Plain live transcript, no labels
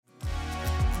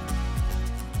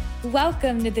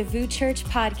Welcome to the VOUS Church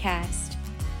podcast.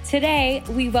 Today,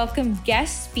 we welcome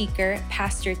guest speaker,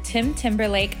 Pastor Tim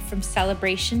Timberlake from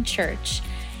Celebration Church,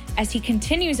 as he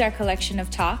continues our collection of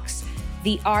talks,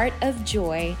 The Art of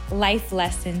Joy, Life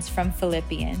Lessons from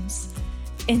Philippians.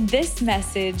 In this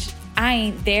message, I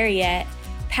Ain't There Yet,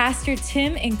 Pastor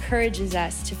Tim encourages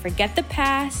us to forget the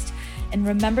past and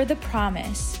remember the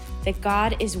promise that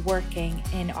God is working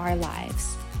in our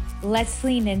lives. Let's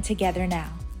lean in together now.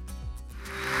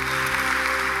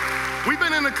 We've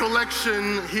been in a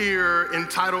collection here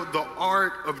entitled The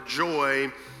Art of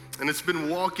Joy, and it's been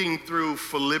walking through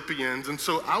Philippians. And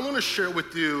so I want to share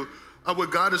with you what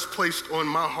God has placed on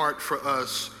my heart for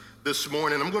us this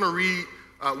morning. I'm going to read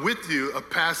with you a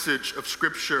passage of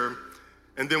scripture,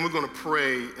 and then we're going to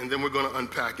pray, and then we're going to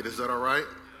unpack it. Is that all right?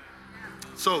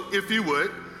 So if you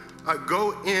would,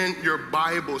 go in your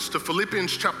Bibles to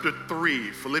Philippians chapter 3.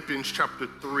 Philippians chapter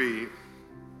 3.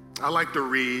 I like to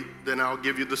read, then I'll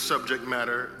give you the subject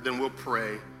matter, then we'll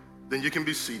pray, then you can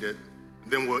be seated,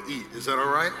 then we'll eat. Is that all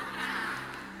right?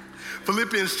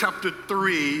 Philippians chapter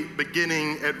 3,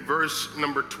 beginning at verse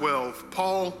number 12.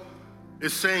 Paul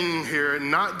is saying here,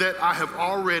 not that I have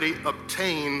already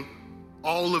obtained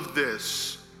all of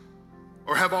this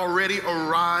or have already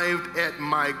arrived at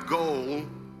my goal,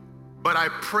 but I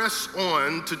press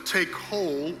on to take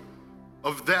hold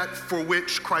of that for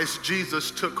which Christ Jesus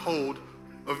took hold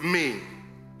of me.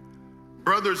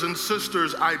 Brothers and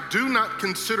sisters, I do not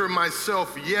consider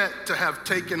myself yet to have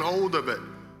taken hold of it.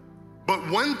 But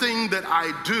one thing that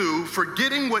I do,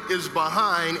 forgetting what is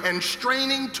behind and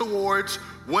straining towards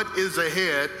what is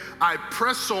ahead, I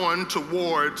press on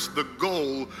towards the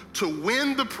goal to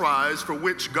win the prize for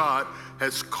which God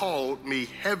has called me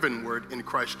heavenward in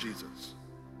Christ Jesus.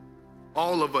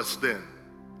 All of us then,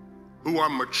 who are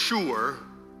mature,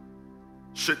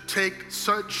 should take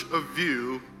such a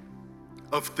view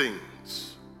of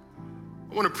things.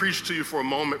 I want to preach to you for a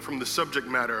moment from the subject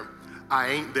matter, I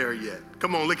ain't there yet.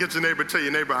 Come on, look at your neighbor, tell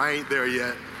your neighbor, I ain't there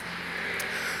yet.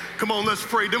 Come on, let's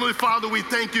pray. Heavenly Father, we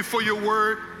thank you for your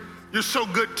word. You're so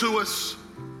good to us.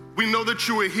 We know that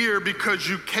you are here because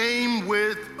you came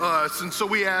with us. And so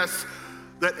we ask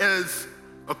that as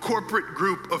a corporate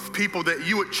group of people that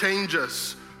you would change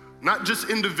us, not just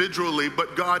individually,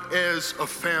 but God, as a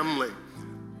family.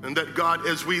 And that God,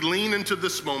 as we lean into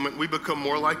this moment, we become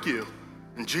more like you.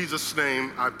 In Jesus'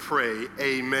 name I pray,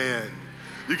 amen.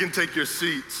 You can take your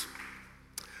seats.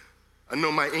 I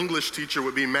know my English teacher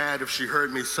would be mad if she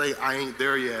heard me say, I ain't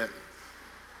there yet.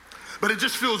 But it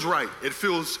just feels right. It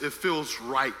feels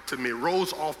right to me. It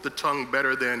rolls off the tongue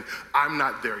better than I'm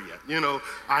not there yet. You know,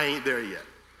 I ain't there yet.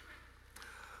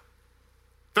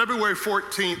 February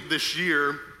 14th this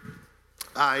year,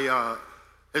 I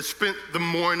spent the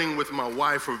morning with my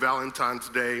wife for Valentine's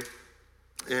Day,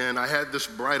 and I had this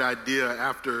bright idea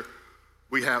after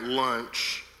we had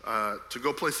lunch to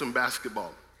go play some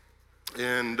basketball.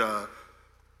 And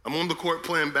I'm on the court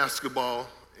playing basketball,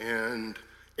 and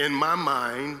in my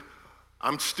mind,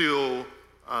 I'm still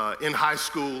in high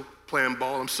school playing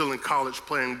ball. I'm still in college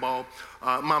playing ball.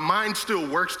 My mind still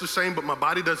works the same, but my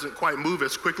body doesn't quite move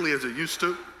as quickly as it used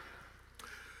to.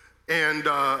 And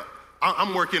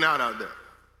I'm working out there.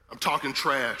 I'm talking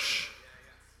trash.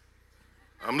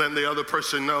 I'm letting the other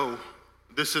person know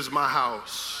this is my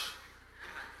house.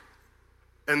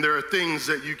 And there are things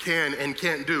that you can and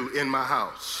can't do in my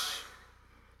house.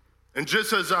 And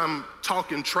just as I'm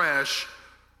talking trash,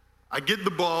 I get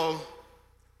the ball,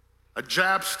 I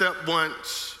jab step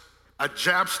once, I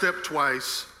jab step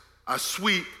twice, I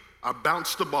sweep, I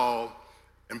bounce the ball,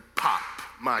 and pop,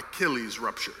 my Achilles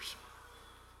ruptures.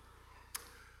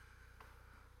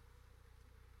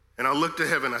 And I looked to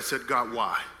heaven, I said, God,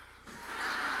 why?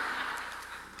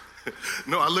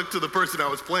 No, I looked to the person I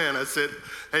was playing, I said,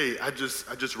 hey, I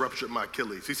just ruptured my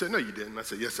Achilles. He said, no, you didn't. I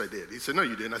said, yes, I did. He said, no,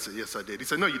 you didn't. I said, yes, I did. He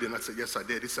said, no, you didn't. I said, yes, I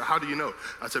did. He said, how do you know?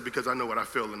 I said, because I know what I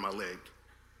feel in my leg.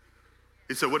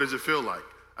 He said, what does it feel like?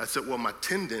 I said, well, my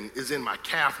tendon is in my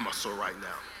calf muscle right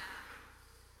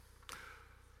now.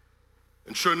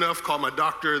 And sure enough, called my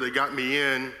doctor. They got me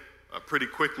in pretty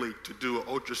quickly to do an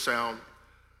ultrasound.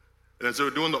 And as they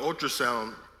were doing the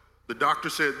ultrasound, the doctor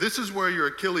said, this is where your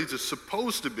Achilles is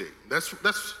supposed to be. That's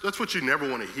what you never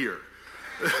want to hear.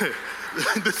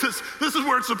 This is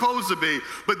where it's supposed to be,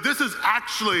 but this is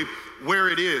actually where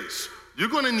it is. You're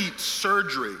going to need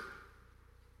surgery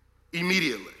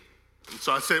immediately. And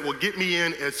so I said, well, get me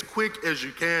in as quick as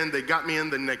you can. They got me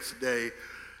in the next day,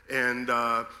 and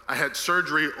I had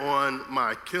surgery on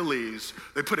my Achilles.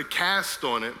 They put a cast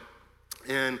on it,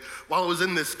 and while I was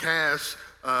in this cast,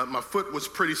 my foot was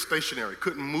pretty stationary,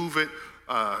 couldn't move it.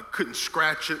 couldn't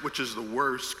scratch it, which is the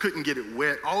worst, couldn't get it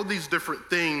wet, all these different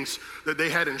things that they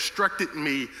had instructed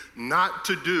me not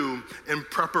to do in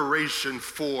preparation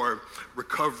for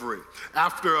recovery.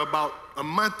 After about a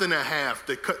month and a half,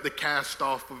 they cut the cast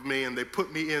off of me and they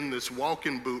put me in this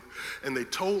walking boot, and they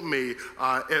told me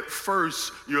at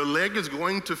first, your leg is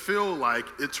going to feel like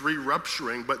it's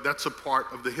re-rupturing, but that's a part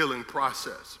of the healing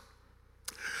process.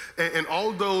 And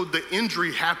although the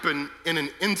injury happened in an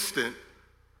instant,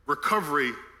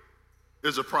 recovery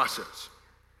is a process.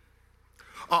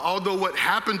 Although what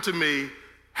happened to me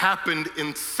happened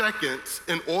in seconds,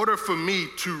 in order for me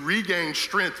to regain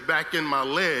strength back in my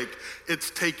leg,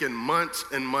 it's taken months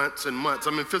and months and months.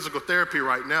 I'm in physical therapy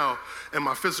right now, and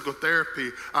my physical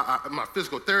therapist,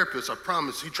 I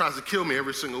promise, he tries to kill me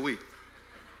every single week.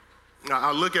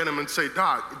 I look at him and say,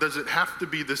 Doc, does it have to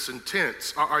be this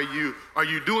intense? Are you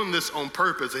doing this on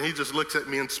purpose? And he just looks at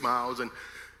me and smiles, and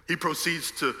he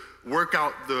proceeds to work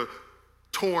out the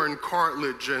torn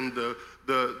cartilage and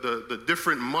the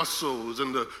different muscles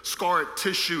and the scarred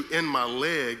tissue in my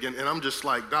leg. And I'm just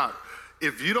like, Doc,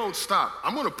 if you don't stop,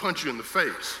 I'm gonna punch you in the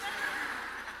face.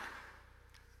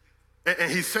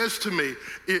 And he says to me,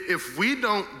 if we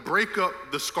don't break up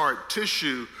the scarred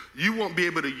tissue, you won't be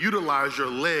able to utilize your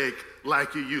leg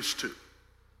like you used to.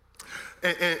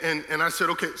 And I said,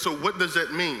 okay, so what does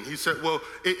that mean? He said, well,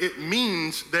 it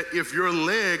means that if your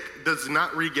leg does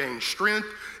not regain strength,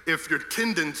 if your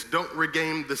tendons don't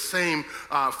regain the same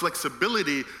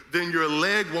flexibility, then your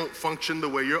leg won't function the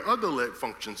way your other leg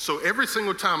functions. So every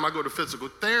single time I go to physical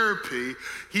therapy,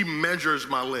 he measures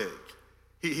my leg.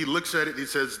 He looks at it, he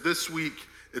says, this week,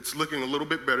 it's looking a little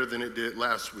bit better than it did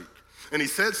last week. And he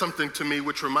said something to me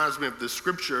which reminds me of this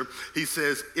scripture. He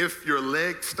says, if your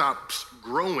leg stops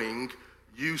growing,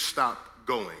 you stop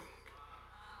going.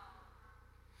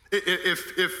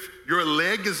 If your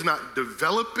leg is not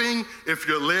developing, if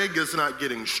your leg is not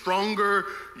getting stronger,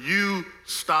 you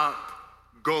stop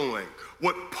going.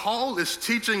 What Paul is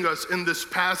teaching us in this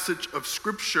passage of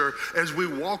scripture as we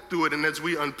walk through it and as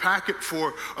we unpack it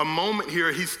for a moment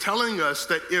here, he's telling us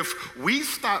that if we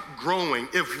stop growing,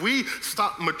 if we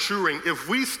stop maturing, if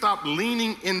we stop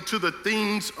leaning into the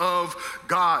things of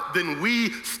God, then we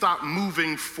stop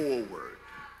moving forward.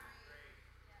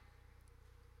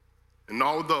 And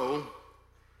although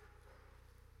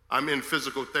I'm in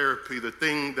physical therapy, the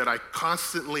thing that I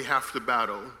constantly have to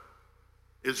battle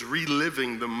is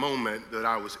reliving the moment that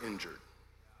I was injured.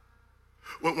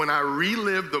 When I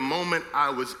relive the moment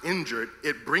I was injured,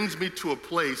 it brings me to a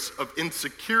place of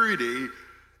insecurity,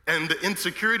 and the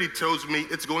insecurity tells me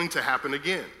it's going to happen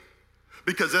again,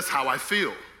 because that's how I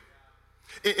feel.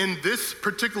 In this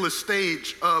particular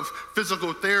stage of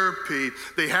physical therapy,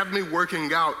 they have me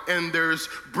working out, and there's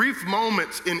brief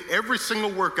moments in every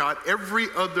single workout, every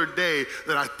other day,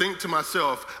 that I think to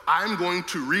myself, I'm going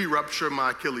to re-rupture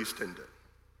my Achilles tendon.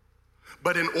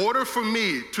 But in order for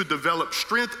me to develop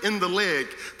strength in the leg,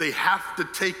 they have to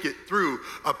take it through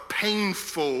a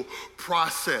painful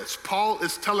process. Paul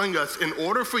is telling us, in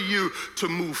order for you to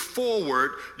move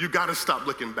forward, you gotta stop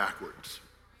looking backwards.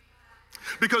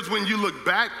 Because when you look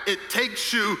back, it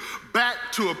takes you back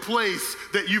to a place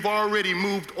that you've already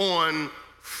moved on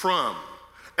from.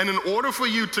 And in order for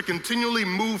you to continually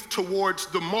move towards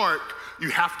the mark,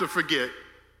 you have to forget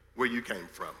where you came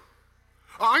from.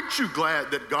 Aren't you glad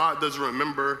that God doesn't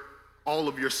remember all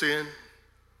of your sin?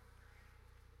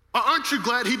 Aren't you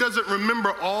glad he doesn't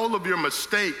remember all of your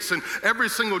mistakes and every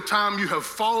single time you have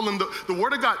fallen? The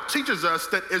Word of God teaches us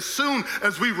that as soon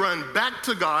as we run back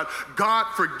to God, God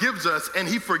forgives us and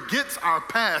he forgets our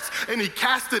past and he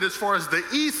casts it as far as the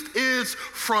east is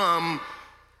from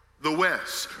the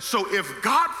west. So if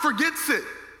God forgets it,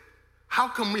 how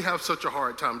come we have such a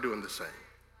hard time doing the same?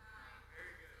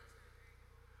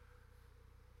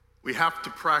 We have to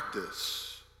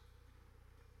practice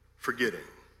forgetting.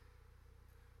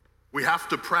 We have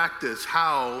to practice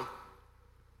how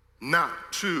not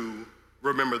to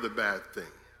remember the bad things.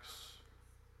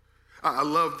 I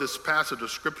love this passage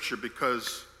of scripture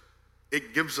because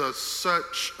it gives us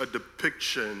such a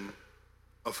depiction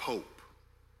of hope.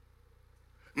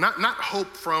 Not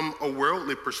hope from a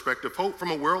worldly perspective. Hope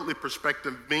from a worldly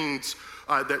perspective means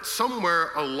that somewhere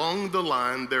along the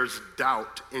line there's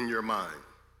doubt in your mind.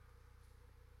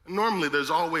 Normally,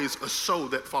 there's always a so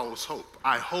that follows hope.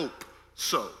 I hope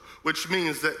so, which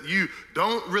means that you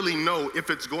don't really know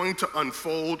if it's going to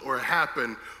unfold or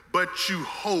happen, but you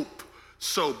hope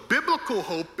so. Biblical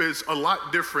hope is a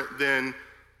lot different than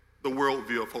the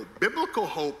worldview of hope. Biblical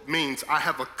hope means I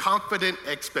have a confident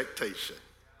expectation.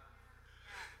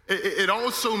 It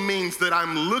also means that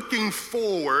I'm looking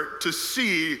forward to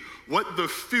see what the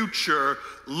future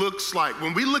looks like.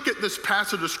 When we look at this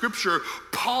passage of scripture,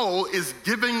 Paul is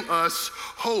giving us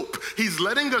hope. He's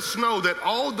letting us know that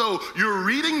although you're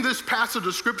reading this passage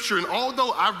of scripture and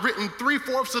although I've written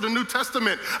 3/4 of the New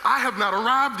Testament, I have not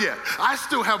arrived yet. I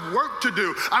still have work to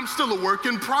do. I'm still a work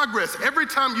in progress. Every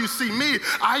time you see me,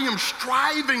 I am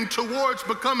striving towards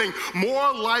becoming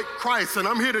more like Christ. And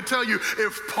I'm here to tell you,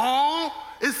 if Paul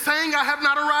is saying I have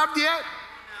not arrived yet,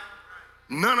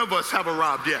 none of us have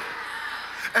arrived yet.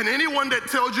 And anyone that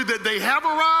tells you that they have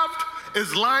arrived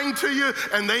is lying to you,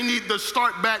 and they need to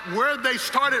start back where they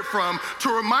started from to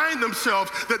remind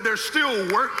themselves that there's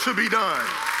still work to be done.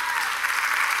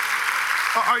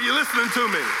 Are you listening to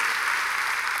me?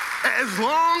 As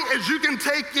long as you can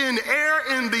take in air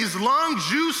in these lungs,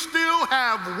 you still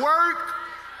have work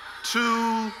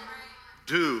to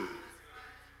do.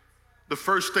 The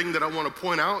first thing that I want to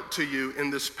point out to you in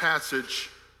this passage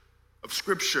of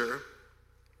scripture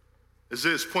is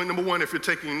this. Point number one, if you're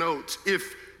taking notes,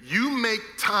 if you make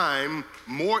time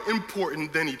more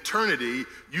important than eternity,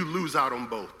 you lose out on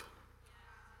both.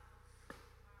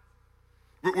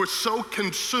 We're so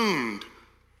consumed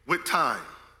with time.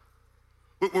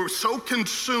 We're so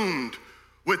consumed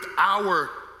with our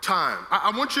time.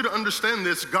 I want you to understand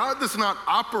this. God does not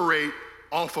operate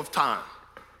off of time,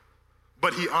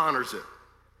 but he honors it.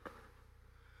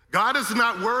 God is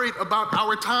not worried about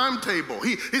our timetable.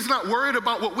 He's not worried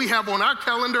about what we have on our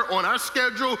calendar, on our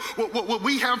schedule, what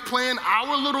we have planned,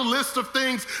 our little list of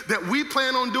things that we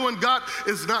plan on doing. God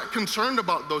is not concerned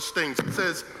about those things. He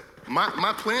says,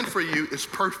 my plan for you is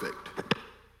perfect.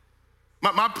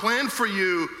 My plan for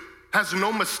you has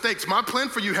no mistakes. My plan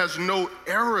for you has no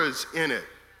errors in it.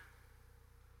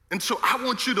 And so I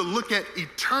want you to look at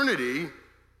eternity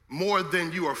more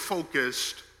than you are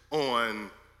focused on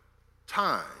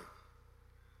time.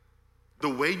 The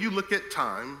way you look at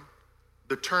time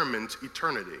determines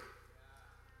eternity.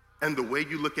 And the way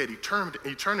you look at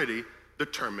eternity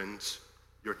determines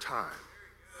your time.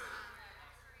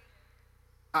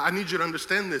 I need you to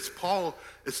understand this. Paul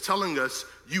is telling us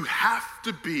you have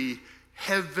to be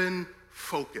heaven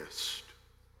focused.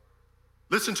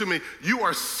 Listen to me. You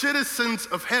are citizens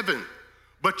of heaven,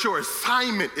 but your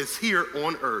assignment is here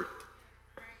on earth.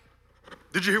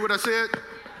 Did you hear what I said?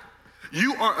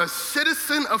 You are a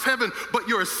citizen of heaven, but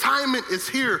your assignment is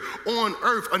here on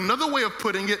earth. Another way of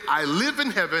putting it, I live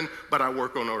in heaven, but I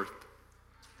work on earth.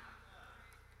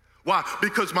 Why?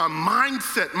 Because my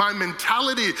mindset, my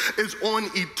mentality is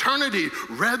on eternity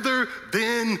rather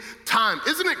than time.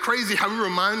 Isn't it crazy how we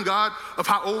remind God of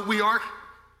how old we are?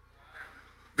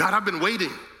 God, I've been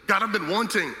waiting. God, I've been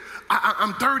wanting.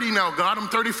 I'm 30 now, God. I'm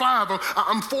 35.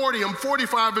 I'm 40. I'm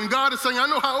 45. And God is saying, I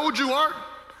know how old you are.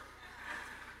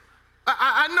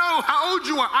 I know how old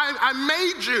you are. I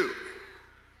made you.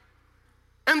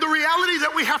 And the reality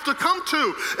that we have to come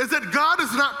to is that God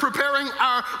is not preparing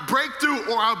our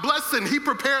breakthrough or our blessing. He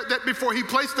prepared that before he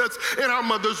placed us in our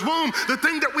mother's womb. The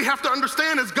thing that we have to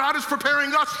understand is God is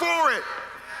preparing us for it.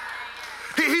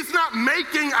 He's not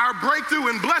making our breakthrough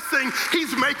and blessing.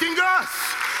 He's making us.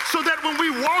 So that when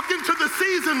we walk into the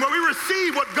season where we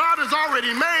receive what God has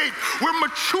already made, we're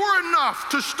mature enough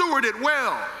to steward it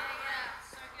well.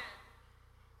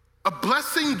 A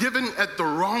blessing given at the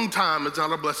wrong time is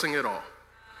not a blessing at all.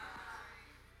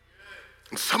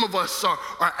 And some of us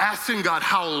are asking God,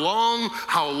 how long?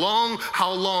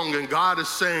 And God is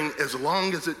saying, as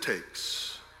long as it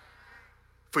takes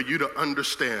for you to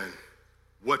understand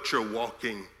what you're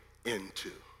walking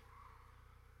into.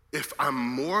 If I'm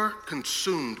more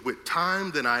consumed with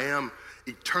time than I am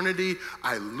eternity,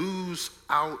 I lose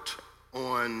out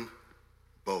on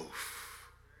both.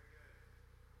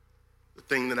 The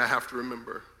thing that I have to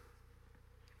remember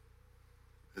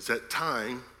is that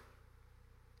time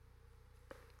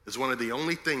is one of the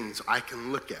only things I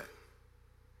can look at,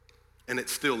 and it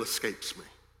still escapes me.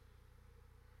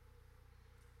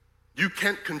 You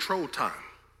can't control time.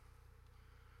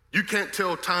 You can't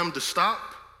tell time to stop.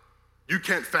 You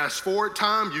can't fast forward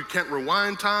time. You can't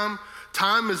rewind time.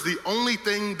 Time is the only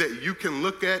thing that you can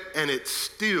look at, and it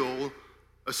still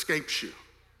escapes you.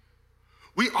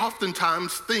 We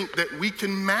oftentimes think that we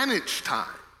can manage time.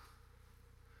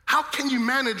 How can you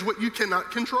manage what you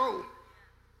cannot control?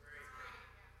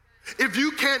 If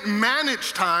you can't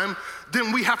manage time,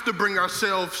 then we have to bring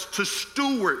ourselves to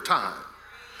steward time.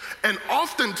 And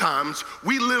oftentimes,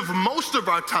 we live most of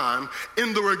our time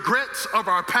in the regrets of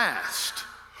our past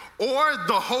or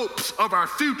the hopes of our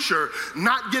future,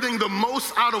 not getting the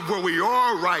most out of where we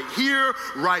are right here,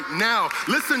 right now.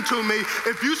 Listen to me,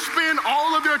 if you spend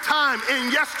all of your time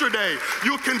in yesterday,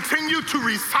 you'll continue to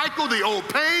recycle the old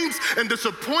pains and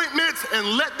disappointments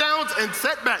and letdowns and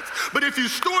setbacks. But if you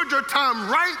stored your time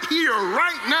right here,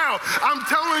 right now, I'm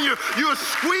telling you, you'll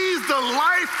squeeze the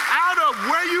life out of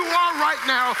where you are right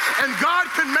now, and God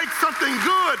can make something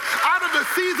good out of the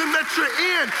season that you're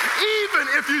in, even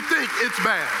if you think it's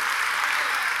bad.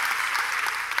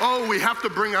 Oh, we have to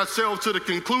bring ourselves to the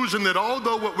conclusion that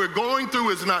although what we're going through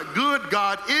is not good,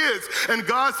 God is. And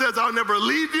God says, I'll never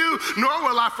leave you, nor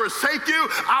will I forsake you.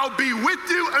 I'll be with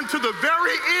you until the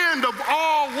very end of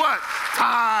all what?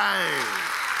 Time.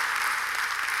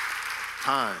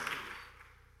 Time.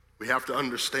 We have to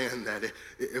understand that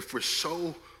if we're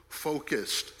so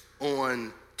focused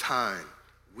on time,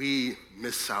 we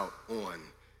miss out on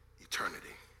eternity.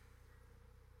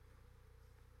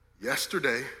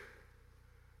 Yesterday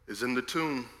is in the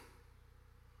tomb.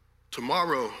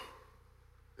 Tomorrow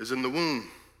is in the womb.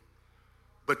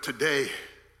 But today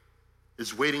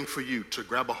is waiting for you to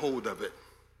grab a hold of it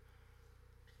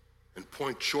and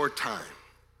point your time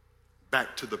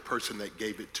back to the person that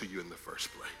gave it to you in the first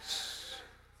place.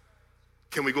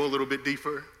 Can we go a little bit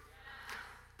deeper?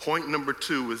 Point number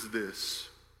 2 is this.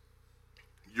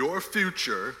 Your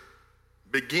future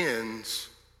begins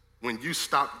when you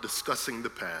stop discussing the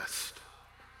past.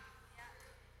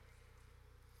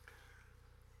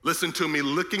 Listen to me,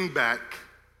 looking back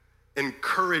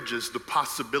encourages the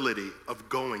possibility of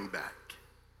going back.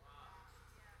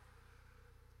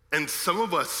 And some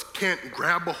of us can't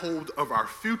grab a hold of our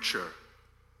future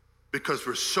because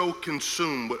we're so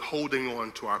consumed with holding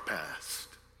on to our past.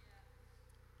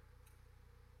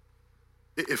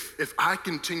 If I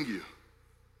continue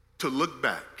to look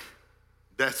back,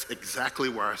 that's exactly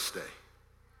where I stay.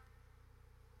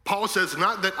 Paul says,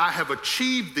 not that I have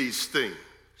achieved these things,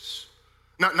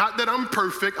 not that I'm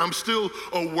perfect, I'm still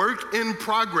a work in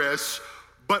progress,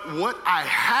 but what I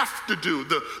have to do,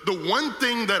 the one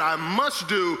thing that I must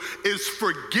do is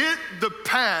forget the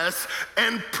past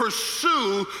and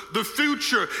pursue the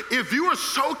future. If you are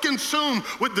so consumed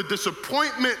with the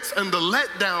disappointments and the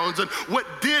letdowns and what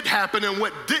did happen and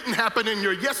what didn't happen in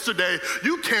your yesterday,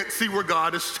 you can't see where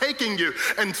God is taking you.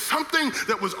 And something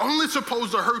that was only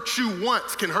supposed to hurt you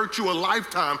once can hurt you a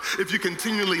lifetime if you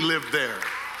continually live there.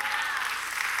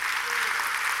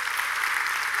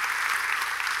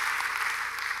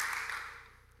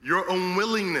 Your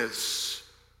unwillingness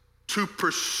to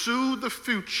pursue the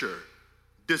future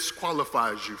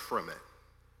disqualifies you from it.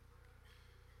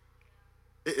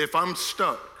 If I'm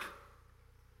stuck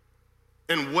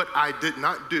in what I did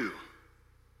not do,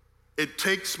 it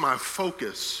takes my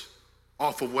focus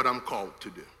off of what I'm called to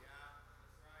do.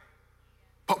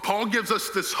 Paul gives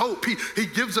us this hope. He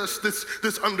gives us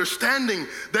this understanding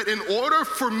that in order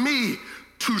for me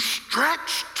to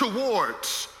stretch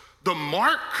towards the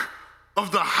mark of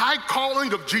the high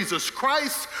calling of Jesus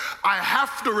Christ, I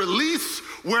have to release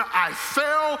where I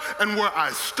fell and where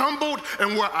I stumbled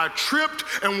and where I tripped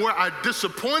and where I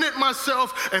disappointed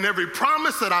myself, and every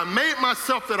promise that I made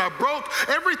myself that I broke,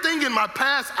 everything in my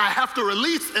past, I have to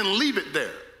release and leave it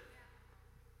there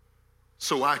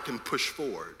so I can push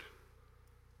forward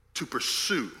to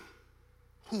pursue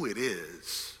who it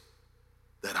is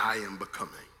that I am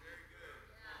becoming.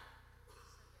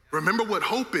 Remember what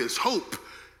hope is. Hope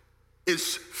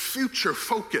is future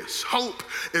focus. Hope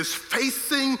is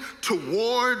facing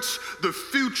towards the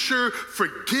future,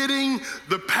 forgetting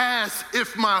the past.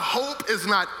 If my hope is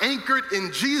not anchored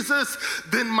in Jesus,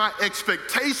 then my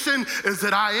expectation is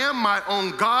that I am my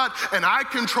own God and I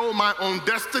control my own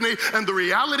destiny. And the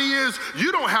reality is,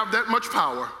 you don't have that much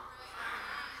power.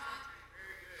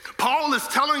 Paul is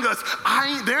telling us,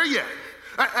 I ain't there yet.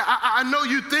 I know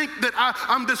you think that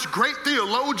I'm this great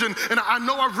theologian, and I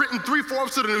know I've written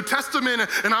 3/4 of the New Testament,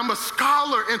 and I'm a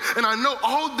scholar, and I know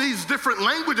all these different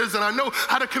languages, and I know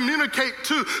how to communicate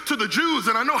to the Jews,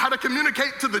 and I know how to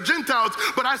communicate to the Gentiles,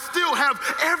 but I still have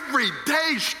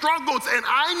everyday struggles, and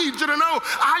I need you to know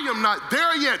I am not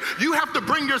there yet. You have to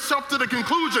bring yourself to the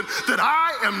conclusion that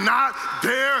I am not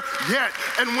there yet.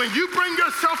 And when you bring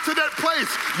yourself to that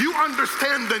place, you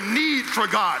understand the need for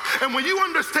God. And when you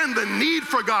understand the need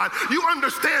for God, you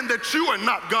understand that you are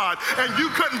not God, and you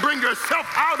couldn't bring yourself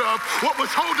out of what was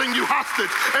holding you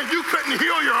hostage, and you couldn't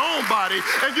heal your own body,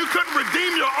 and you couldn't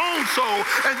redeem your own soul,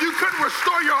 and you couldn't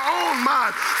restore your own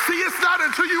mind. See, it's not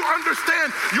until you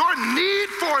understand your need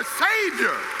for a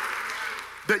Savior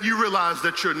that you realize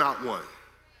that you're not one.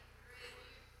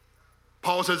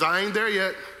 Paul says, I ain't there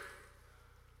yet.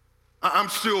 I'm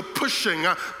still pushing,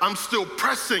 I'm still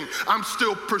pressing, I'm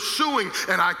still pursuing,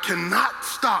 and I cannot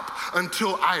stop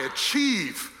until I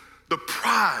achieve the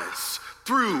prize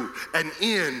through and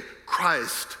in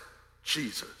Christ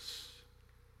Jesus.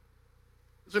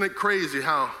 Isn't it crazy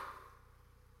how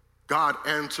God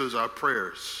answers our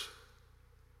prayers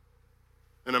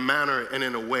in a manner and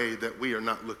in a way that we are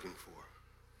not looking for?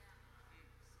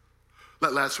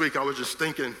 Last week I was just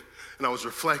thinking and I was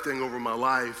reflecting over my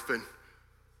life, and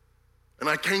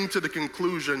I came to the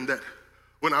conclusion that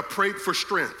when I prayed for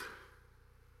strength,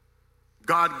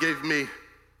 God gave me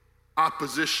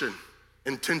opposition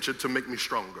intention to make me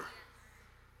stronger.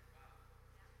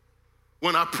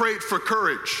 When I prayed for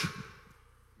courage,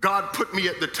 God put me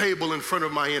at the table in front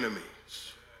of my enemies.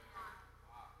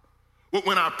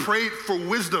 When I prayed for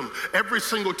wisdom, every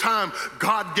single time,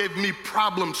 God gave me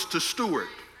problems to steward.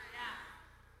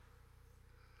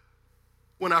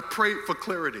 When I prayed for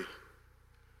clarity,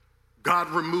 God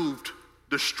removed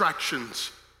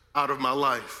distractions out of my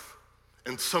life.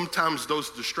 And sometimes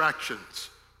those distractions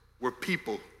were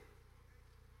people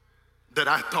that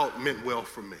I thought meant well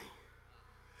for me.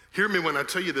 Hear me when I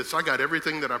tell you this, I got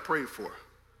everything that I prayed for.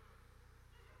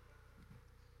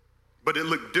 But it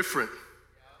looked different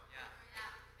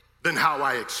than how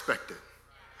I expected.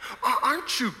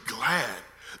 Aren't you glad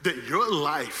that your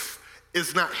life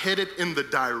is not headed in the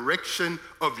direction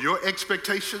of your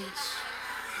expectations?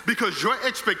 Because your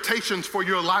expectations for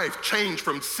your life change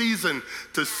from season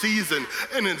to season.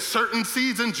 And in certain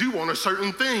seasons, you want a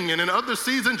certain thing. And in other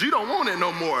seasons, you don't want it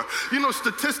no more. You know,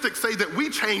 statistics say that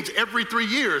we change every 3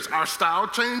 years. Our style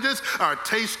changes, our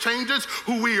taste changes,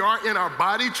 who we are in our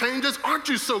body changes. Aren't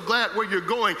you so glad where you're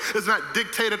going is not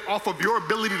dictated off of your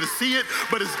ability to see it,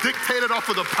 but is dictated off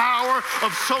of the power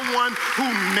of someone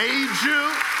who made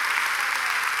you?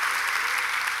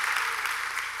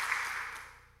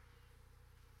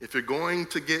 If you're going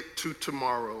to get to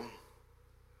tomorrow,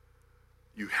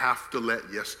 you have to let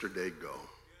yesterday go.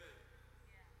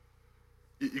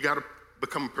 You got to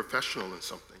become a professional in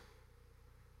something.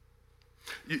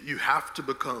 You have to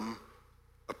become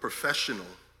a professional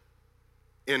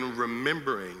in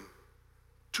remembering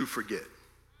to forget.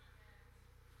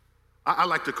 I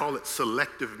like to call it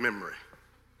selective memory.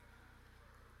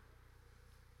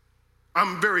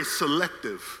 I'm very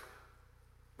selective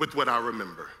with what I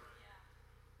remember.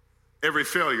 Every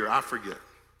failure, I forget.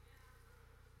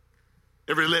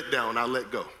 Every letdown, I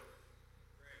let go.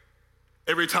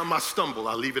 Every time I stumble,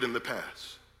 I leave it in the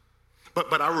past.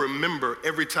 But I remember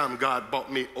every time God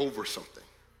brought me over something.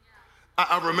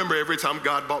 I remember every time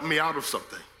God brought me out of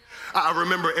something. I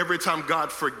remember every time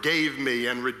God forgave me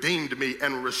and redeemed me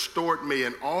and restored me.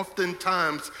 And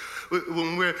oftentimes,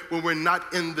 when we're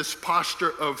not in this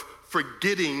posture of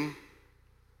forgetting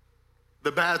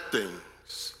the bad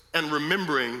things and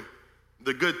remembering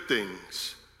the good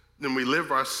things, then we live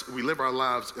our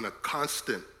lives in a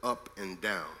constant up and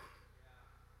down,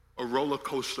 a roller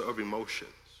coaster of emotions.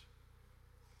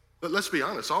 But let's be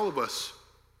honest, all of us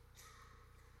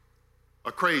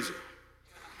are crazy.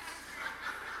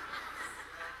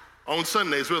 On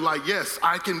Sundays, we're like, yes,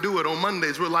 I can do it. On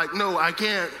Mondays, we're like, no, I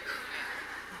can't.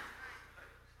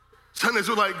 Sundays,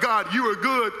 we're like, God, you are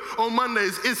good. On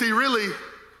Mondays, is he really?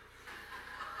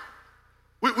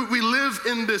 We live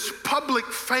in this public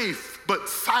faith, but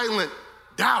silent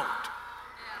doubt.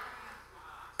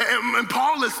 And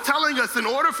Paul is telling us, in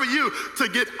order for you to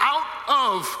get out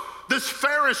of this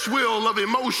Ferris wheel of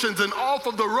emotions and off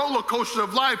of the roller coaster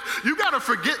of life, you got to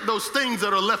forget those things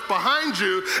that are left behind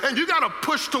you, and you got to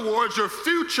push towards your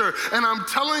future. And I'm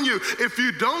telling you, if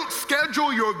you don't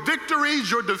schedule your victories,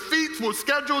 your defeats will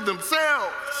schedule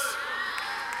themselves.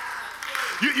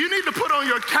 You need to put on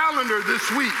your calendar this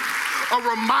week a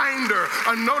reminder,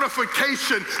 a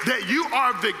notification that you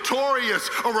are victorious,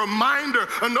 a reminder,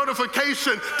 a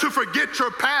notification to forget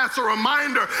your past, a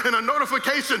reminder and a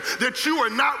notification that you are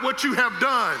not what you have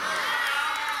done.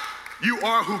 You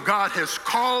are who God has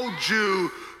called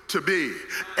you to be.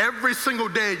 Every single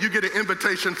day you get an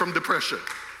invitation from depression.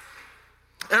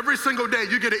 Every single day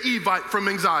you get an evite from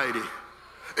anxiety.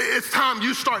 It's time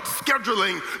you start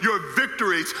scheduling your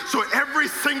victories. So every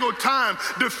single time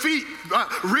defeat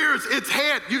rears its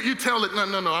head, you tell it,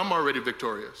 no, I'm already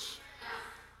victorious.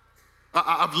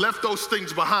 I've left those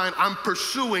things behind. I'm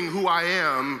pursuing who I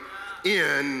am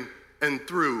in and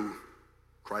through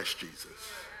Christ Jesus.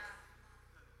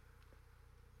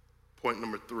 Point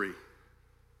number 3.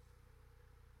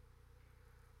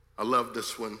 I love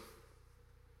this one.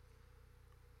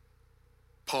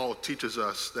 Paul teaches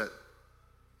us that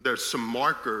there's some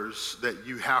markers that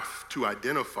you have to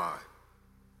identify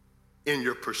in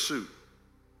your pursuit.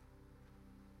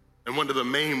 And one of the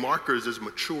main markers is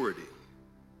maturity.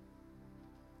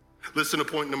 Listen to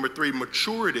point number 3.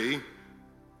 Maturity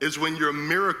is when your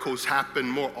miracles happen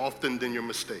more often than your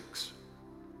mistakes.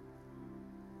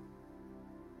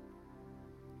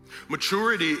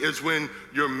 Maturity is when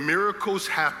your miracles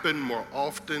happen more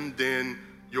often than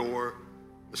your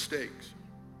mistakes.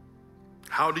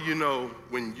 How do you know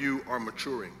when you are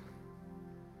maturing?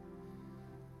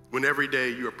 When every day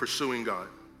you are pursuing God.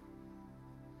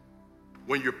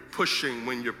 When you're pushing,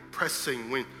 when you're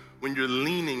pressing, when you're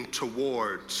leaning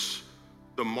towards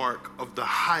the mark of the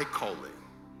high calling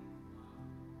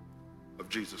of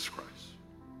Jesus Christ.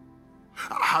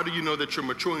 How do you know that you're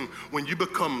maturing? When you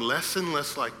become less and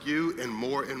less like you and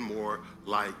more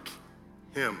like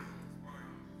him.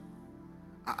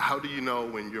 How do you know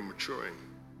when you're maturing?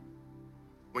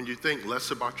 When you think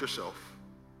less about yourself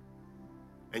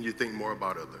and you think more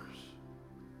about others.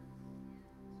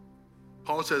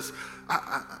 Paul says,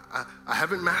 I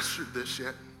haven't mastered this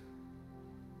yet.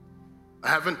 I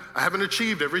haven't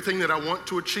achieved everything that I want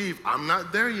to achieve. I'm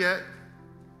not there yet.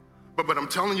 But I'm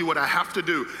telling you what I have to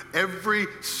do. Every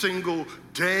single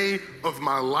day of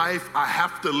my life, I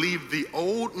have to leave the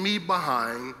old me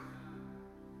behind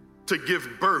to give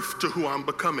birth to who I'm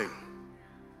becoming.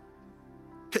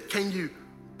 Can you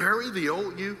bury the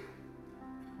old you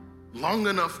long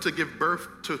enough to give birth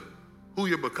to who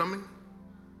you're becoming?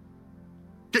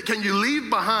 Can you leave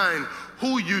behind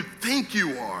who you think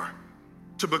you are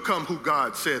to become who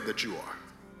God said that you are?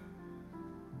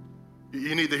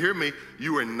 You need to hear me.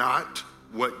 You are not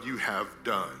what you have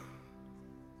done.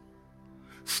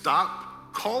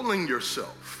 Stop calling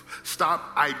yourself.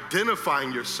 Stop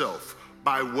identifying yourself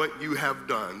by what you have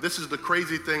done. This is the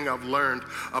crazy thing I've learned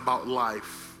about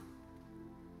life.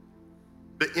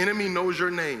 The enemy knows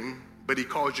your name, but he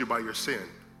calls you by your sin.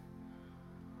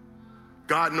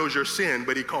 God knows your sin,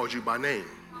 but he calls you by name.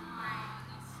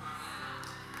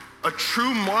 A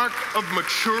true mark of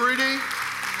maturity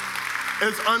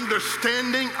is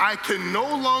understanding I can no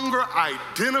longer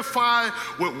identify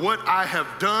with what I have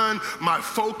done. My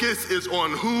focus is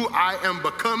on who I am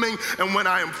becoming. And when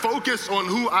I am focused on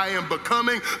who I am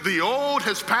becoming, the old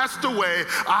has passed away.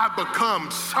 I become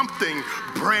something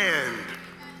brand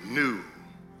new.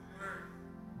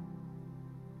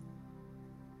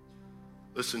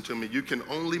 Listen to me. You can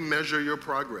only measure your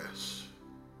progress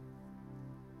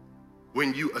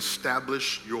when you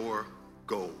establish your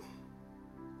goal.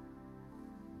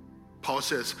 Paul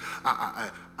says, I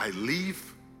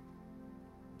leave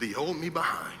the old me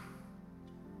behind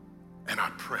and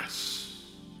I press.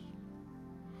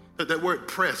 That word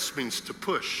press means to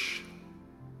push.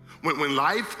 When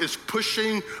life is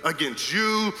pushing against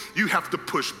you, you have to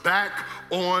push back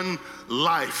on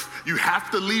life. You have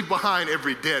to leave behind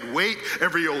every dead weight,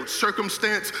 every old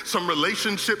circumstance, some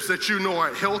relationships that you know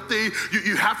aren't healthy.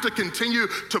 You have to continue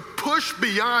to push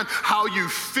beyond how you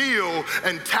feel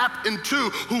and tap into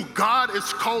who God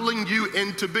is calling you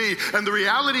in to be. And the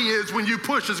reality is when you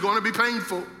push, it's going to be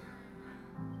painful.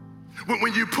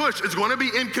 When you push, it's going to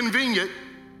be inconvenient,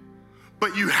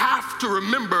 but you have to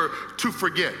remember to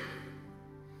forget.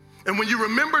 And when you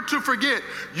remember to forget,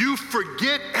 you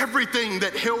forget everything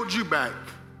that held you back.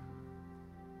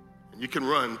 And you can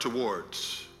run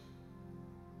towards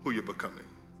who you're becoming.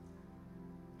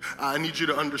 I need you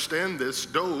to understand this.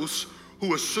 Those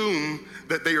who assume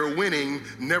that they are winning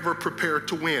never prepare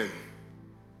to win.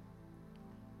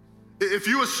 If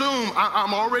you assume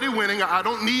I'm already winning, I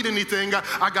don't need anything,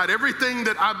 I got everything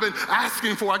that I've been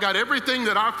asking for, I got everything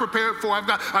that I've prepared for, I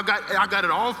got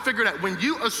it all figured out. When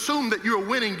you assume that you're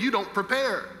winning, you don't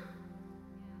prepare.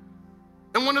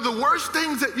 And one of the worst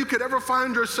things that you could ever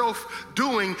find yourself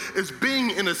doing is being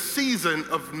in a season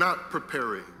of not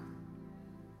preparing.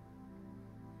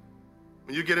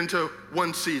 When you get into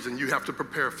one season, you have to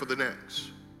prepare for the next.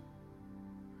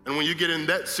 And when you get in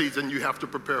that season, you have to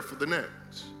prepare for the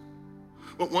next.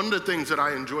 But one of the things that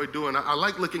I enjoy doing, I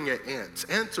like looking at ants.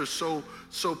 Ants are so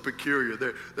peculiar.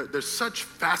 They're such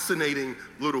fascinating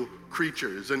little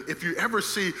creatures. And if you ever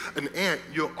see an ant,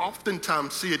 you'll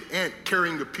oftentimes see an ant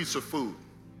carrying a piece of food.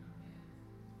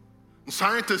 And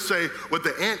scientists say what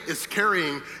the ant is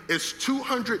carrying is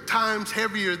 200 times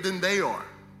heavier than they are.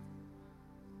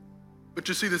 But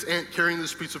you see this ant carrying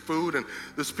this piece of food, and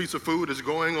this piece of food is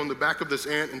going on the back of this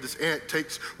ant, and this ant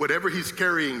takes whatever he's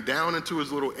carrying down into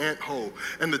his little ant hole.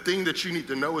 And the thing that you need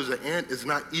to know is the ant is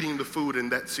not eating the food in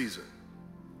that season.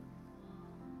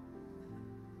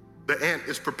 The ant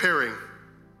is preparing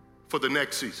for the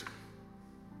next season.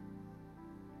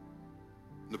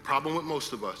 And the problem with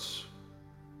most of us,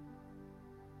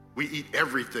 we eat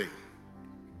everything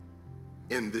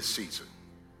in this season.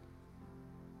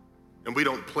 and we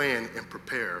don't plan and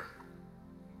prepare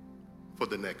for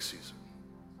the next season.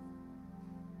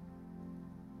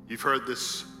 You've heard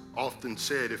this often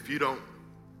said, if you don't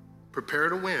prepare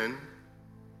to win,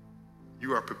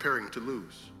 you are preparing to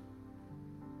lose.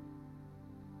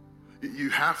 You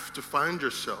have to find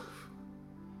yourself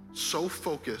so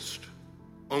focused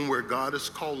on where God is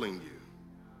calling you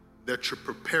that you're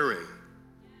preparing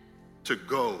to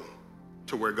go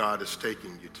to where God is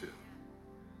taking you to.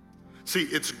 See,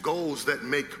 it's goals that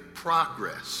make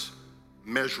progress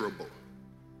measurable.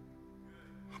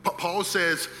 Paul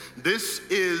says, this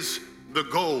is the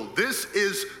goal. This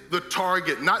is the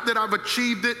target. Not that I've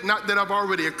achieved it, not that I've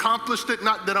already accomplished it,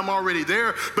 not that I'm already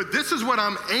there, but this is what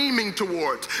I'm aiming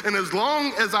towards. And as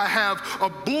long as I have a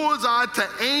bullseye to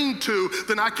aim to,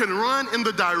 then I can run in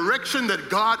the direction that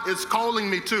God is calling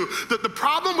me to. The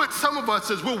problem with some of us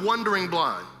is we're wandering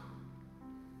blind.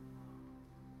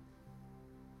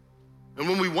 And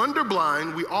when we wander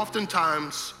blind, we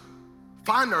oftentimes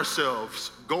find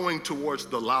ourselves going towards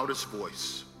the loudest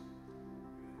voice.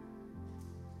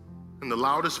 And the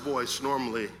loudest voice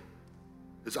normally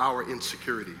is our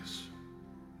insecurities,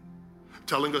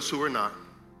 telling us who we're not,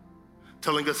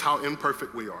 telling us how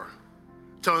imperfect we are,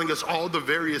 telling us all the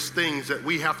various things that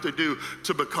we have to do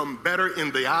to become better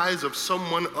in the eyes of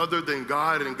someone other than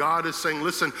God. And God is saying,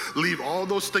 listen, leave all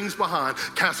those things behind,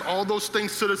 cast all those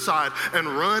things to the side, and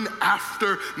run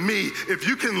after me. If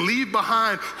you can leave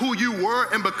behind who you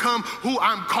were and become who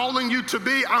I'm calling you to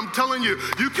be, I'm telling you,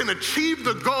 you can achieve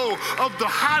the goal of the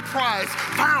high prize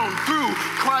found through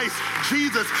Christ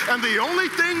Jesus. And the only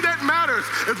thing that matters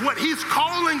is what he's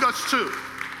calling us to.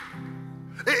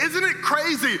 Isn't it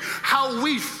crazy how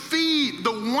we feed the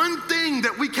one thing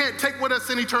that we can't take with us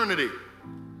in eternity?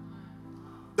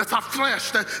 That's our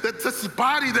flesh, that's this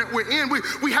body that we're in.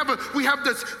 We have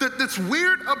this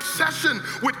weird obsession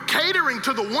with catering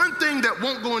to the one thing that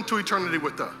won't go into eternity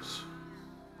with us.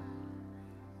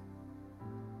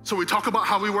 So we talk about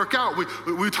how we work out. We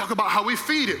talk about how we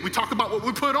feed it. We talk about what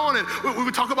we put on it.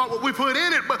 We talk about what we put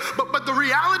in it. But the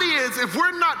reality is, if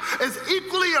we're not as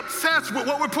equally obsessed with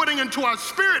what we're putting into our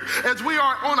spirit as we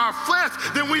are on our flesh,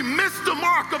 then we miss the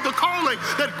mark of the calling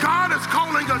that God is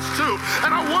calling us to.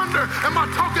 And I wonder, am I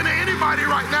talking to anybody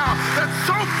right now that's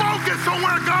so focused on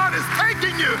where God is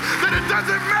taking you that it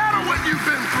doesn't matter what you've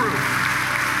been through?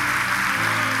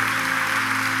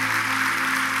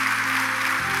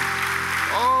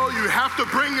 Oh, you have to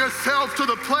bring yourself to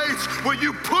the place where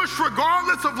you push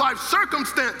regardless of life's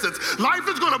circumstances. Life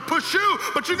is going to push you,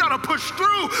 but you got to push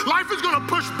through. Life is going to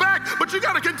push back, but you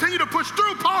got to continue to push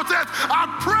through. Paul says, I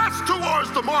press towards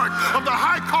the mark of the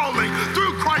high calling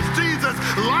through Christ Jesus.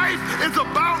 Life is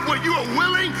about what you are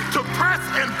willing to press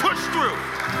and push through.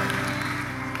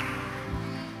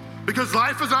 Because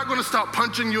life is not going to stop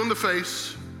punching you in the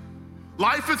face.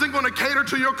 Life isn't going to cater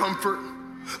to your comfort.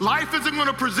 Life isn't going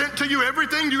to present to you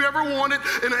everything you ever wanted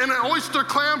in an oyster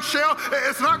clam shell.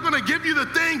 It's not going to give you the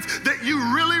things that you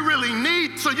really, really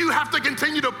need. So you have to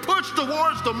continue to push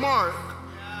towards the mark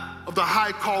of the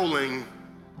high calling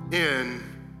in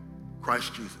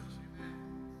Christ Jesus.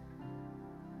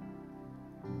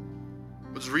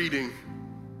 I was reading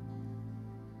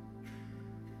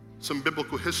some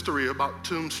biblical history about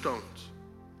tombstones.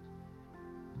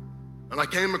 And I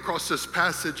came across this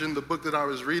passage in the book that I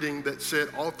was reading that said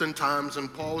oftentimes in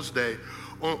Paul's day,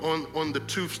 on the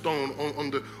tombstone,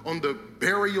 on the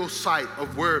burial site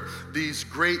of where these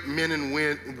great men and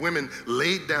women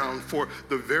laid down for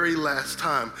the very last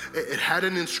time, it had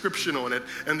an inscription on it,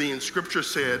 and the inscription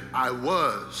said, I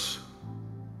was,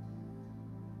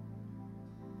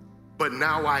 but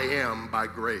now I am by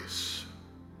grace.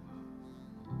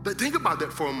 But think about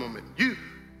that for a moment.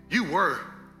 You were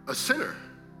a sinner,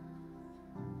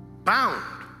 bound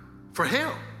for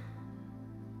hell.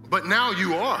 But now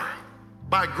you are,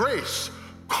 by grace,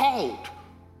 called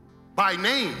by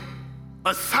name,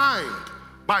 assigned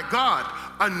by God,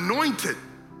 anointed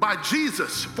by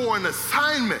Jesus for an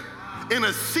assignment in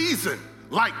a season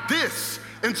like this.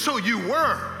 And so you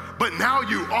were, but now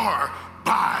you are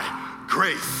by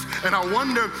grace. And I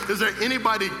wonder, is there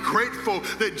anybody grateful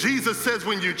that Jesus says,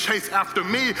 when you chase after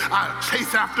me, I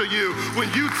chase after you.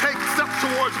 When you take steps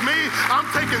towards me, I'm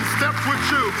taking steps with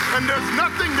you. And there's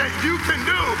nothing that you can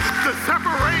do to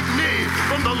separate me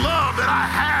from the love that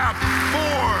I have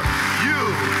for you.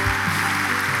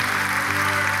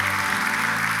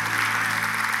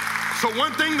 So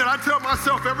one thing that I tell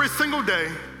myself every single day,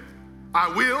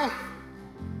 I will,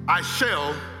 I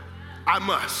shall, I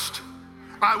must.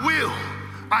 I will,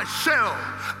 I shall,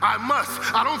 I must.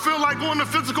 I don't feel like going to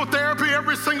physical therapy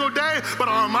every single day,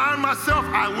 but I remind myself,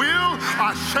 I will,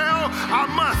 I shall, I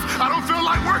must. I don't feel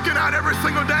like working out every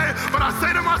single day, but I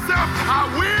say to myself, I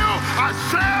will, I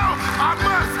shall, I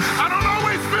must. I don't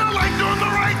always feel like doing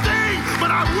the right thing,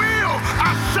 but I will,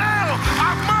 I shall,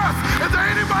 I must. Is there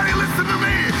anybody listening to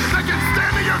me that can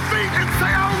stand to your feet and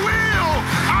say, I will,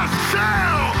 I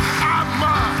shall, I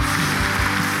must?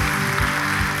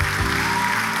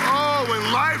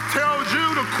 When life tells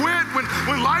you to quit,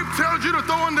 when life tells you to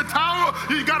throw in the towel,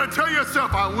 you got to tell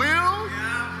yourself, I will,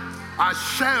 I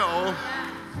shall,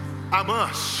 I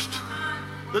must.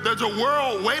 There's a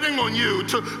world waiting on you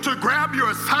to grab your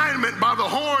assignment by the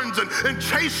horns and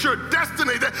chase your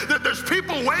destiny. There's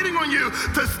people waiting on you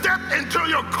to step into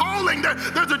your calling.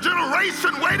 There's a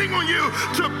generation waiting on you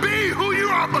to be who you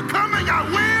are becoming. I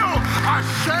will, I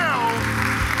shall,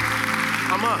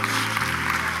 I must.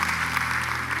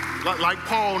 Like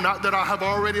Paul, not that I have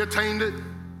already attained it,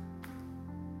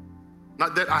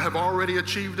 not that I have already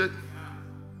achieved it.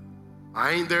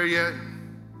 I ain't there yet,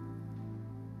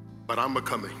 but I'm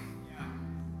becoming.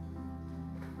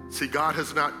 See, God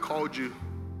has not called you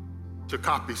to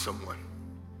copy someone.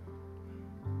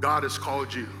 God has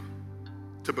called you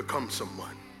to become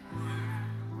someone.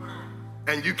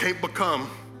 And you can't become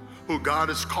who God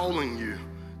is calling you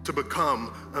to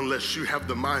become unless you have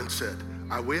the mindset,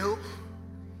 I will,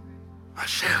 I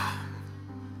shall,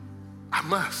 I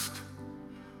must.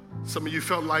 Some of you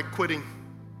felt like quitting,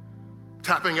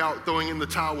 tapping out, throwing in the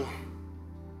towel.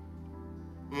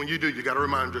 And when you do, you got to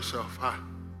remind yourself, I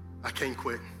can't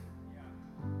quit.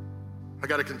 I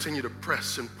got to continue to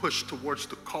press and push towards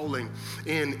the calling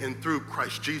in and through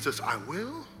Christ Jesus. I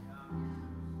will,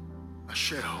 I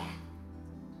shall,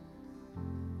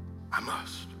 I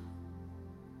must.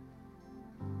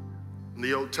 In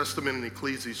the Old Testament, in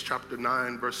Ecclesiastes chapter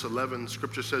 9, verse 11,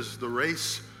 scripture says, the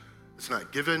race is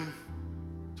not given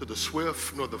to the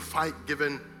swift, nor the fight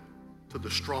given to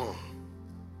the strong.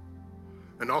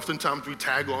 And oftentimes we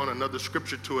tag on another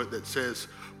scripture to it that says,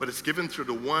 but it's given to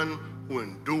the one who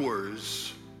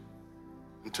endures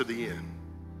unto the end.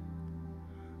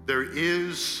 There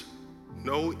is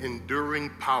no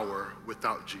enduring power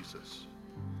without Jesus.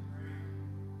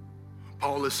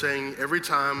 Paul is saying every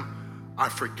time I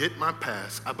forget my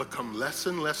past, I become less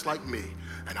and less like me,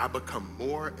 and I become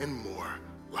more and more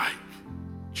like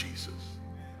Jesus.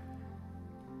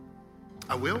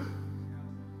 I will,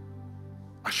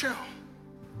 I shall,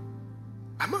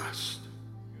 I must.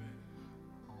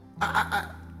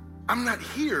 I'm not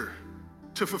here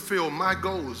to fulfill my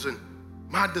goals and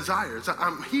my desires.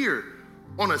 I'm here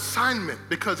on assignment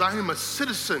because I am a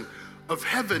citizen of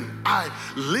heaven. I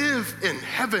live in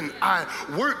heaven. I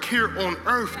work here on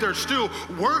earth. There's still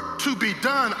work to be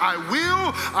done. I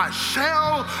will, I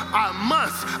shall, I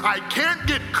must. I can't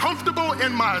get comfortable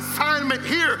in my assignment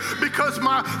here because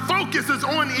my focus is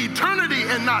on eternity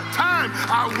and not time.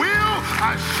 I will,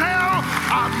 I shall,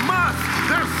 I must.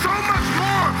 There's so much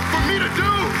more for me to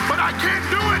do, but I can't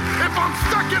do it if I'm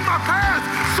stuck in my past.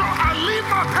 So I leave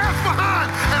my past behind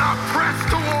and I press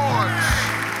towards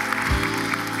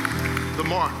the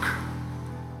mark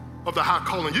of the high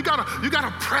calling. You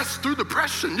gotta press through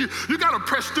depression. You gotta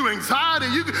press through anxiety.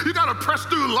 You gotta press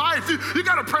through life. You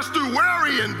gotta press through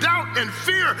worry and doubt and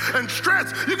fear and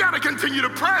stress. You gotta continue to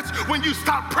press. When you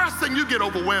stop pressing, you get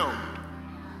overwhelmed.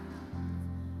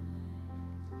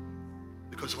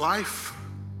 Because life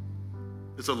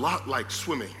is a lot like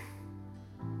swimming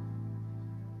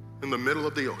in the middle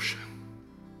of the ocean.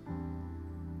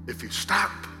 If you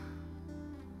stop,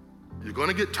 you're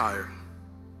gonna get tired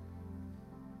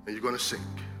and you're gonna sink.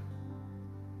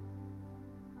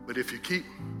 But if you keep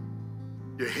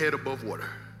your head above water,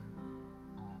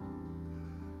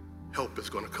 help is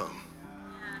gonna come.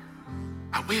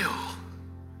 I will,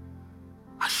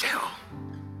 I shall,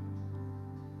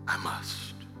 I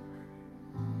must.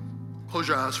 Close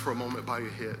your eyes for a moment, bow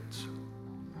your heads.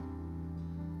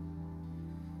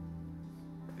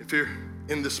 If you're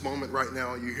in this moment right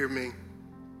now, you hear me,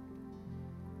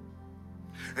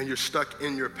 and you're stuck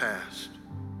in your past,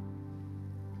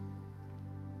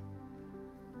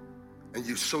 and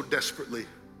you so desperately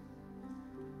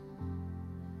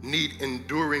need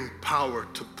enduring power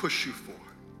to push you forward,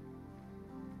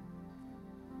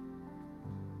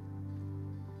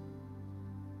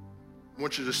 I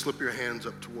want you to slip your hands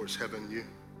up towards heaven.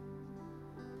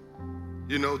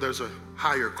 You know there's a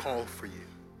higher call for you.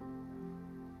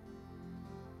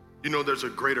 You know there's a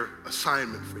greater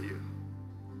assignment for you.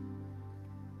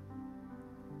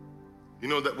 You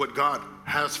know that what God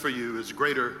has for you is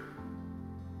greater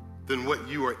than what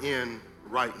you are in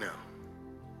right now.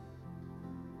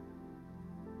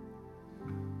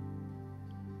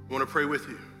 I want to pray with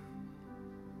you.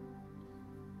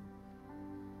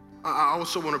 I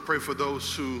also want to pray for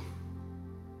those who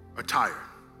are tired.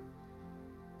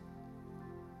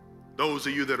 Those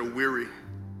of you that are weary.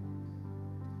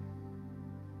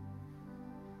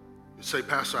 You say,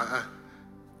 Pastor,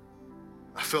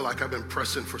 I feel like I've been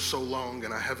pressing for so long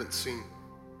and I haven't seen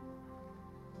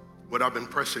what I've been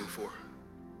pressing for.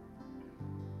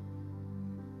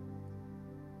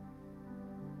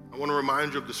 I want to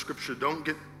remind you of the scripture, don't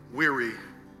get weary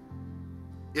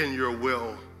in your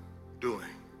well doing.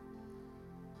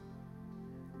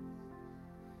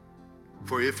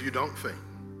 For if you don't faint,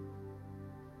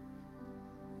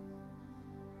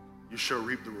 you shall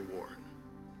reap the reward.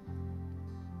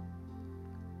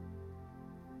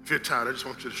 If you're tired, I just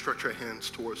want you to stretch your hands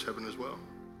towards heaven as well.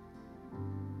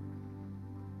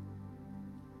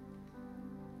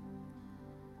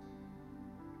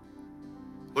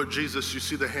 Lord Jesus, you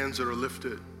see the hands that are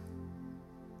lifted.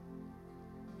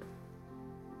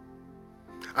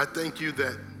 I thank you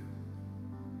that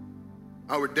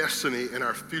our destiny and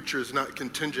our future is not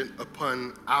contingent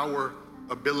upon our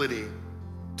ability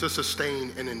to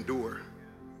sustain and endure,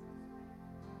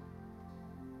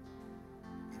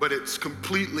 but it's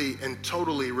completely and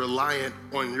totally reliant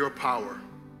on your power.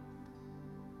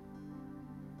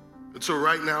 And so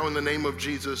right now, in the name of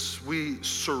Jesus, we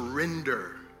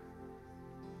surrender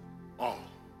all.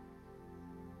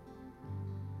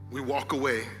 We walk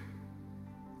away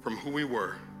from who we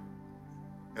were,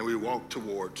 and we walk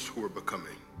towards who we're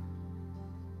becoming.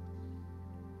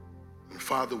 And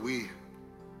Father, we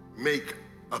make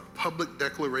a public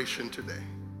declaration today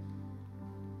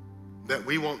that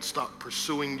we won't stop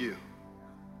pursuing you,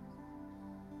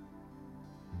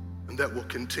 and that we'll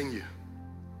continue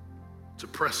to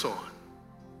press on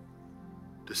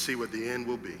to see what the end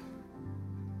will be.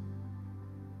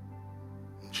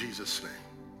 In Jesus' name,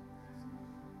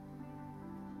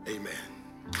 amen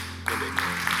and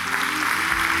amen.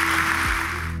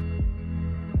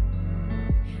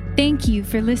 Thank you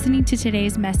for listening to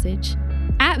today's message.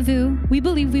 At VOO, we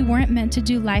believe we weren't meant to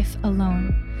do life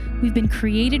alone. We've been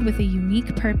created with a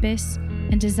unique purpose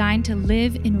and designed to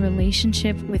live in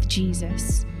relationship with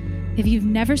Jesus. If you've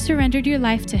never surrendered your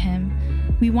life to Him,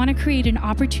 we want to create an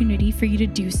opportunity for you to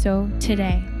do so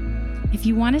today. If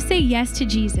you want to say yes to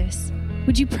Jesus,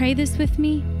 would you pray this with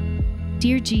me?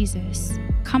 Dear Jesus,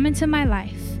 come into my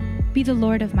life. Be the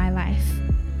Lord of my life.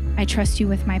 I trust you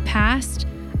with my past.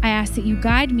 I ask that you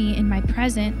guide me in my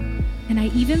present, and I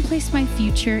even place my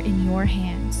future in your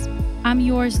hands. I'm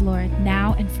yours, Lord,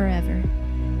 now and forever.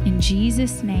 In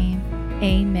Jesus' name,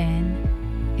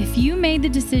 amen. If you made the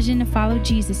decision to follow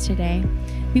Jesus today,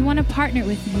 we want to partner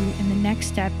with you in the next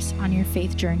steps on your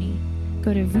faith journey.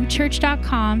 Go to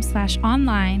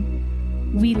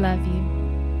voochurch.com/online. We love you.